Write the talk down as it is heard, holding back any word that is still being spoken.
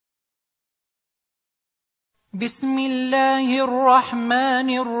بسم الله الرحمن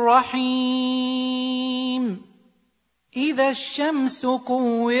الرحيم. إذا الشمس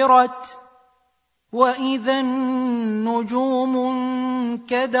كورت وإذا النجوم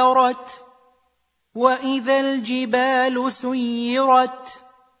انكدرت وإذا الجبال سيرت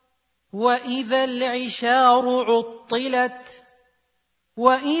وإذا العشار عطلت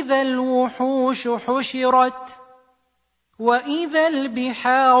وإذا الوحوش حشرت وإذا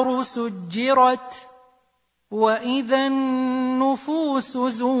البحار سجرت وإذا النفوس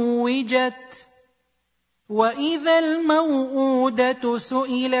زوجت وإذا الموءودة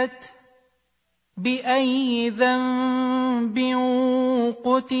سئلت بأي ذنب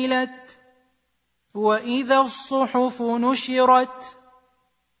قتلت وإذا الصحف نشرت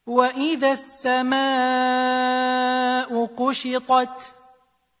وإذا السماء كشطت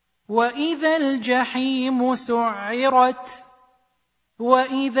وإذا الجحيم سعرت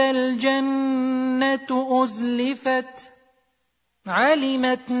وإذا الجنة أزلفت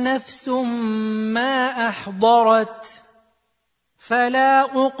علمت نفس ما أحضرت فلا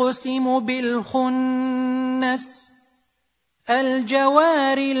أقسم بالخنس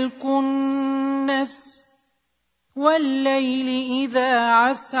الجوار الكنس والليل إذا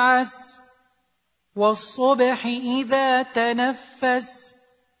عسعس والصبح إذا تنفس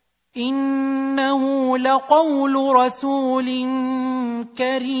إنه لقول رسول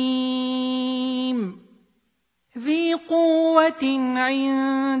كريم ذي قوة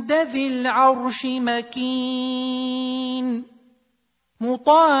عند ذي العرش مكين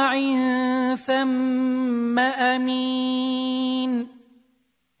مطاع ثم أمين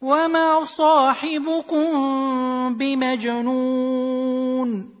وما صاحبكم بمجنون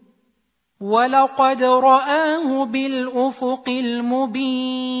ولقد رآه بالأفق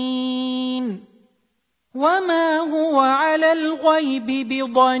المبين وما هو على الغيب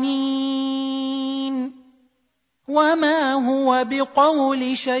بضنين وما هو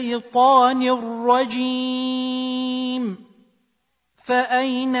بقول شيطان رجيم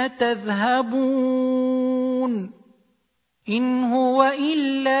فأين تذهبون إن هو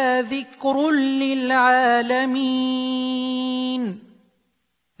إلا ذكر للعالمين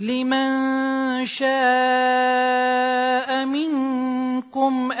لمن شاء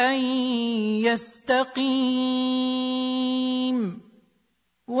منكم أن يستقيم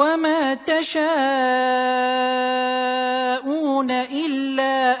وما تشاءون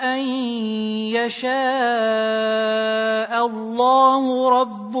إلا أن يشاء الله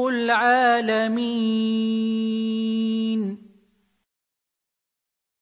رب العالمين.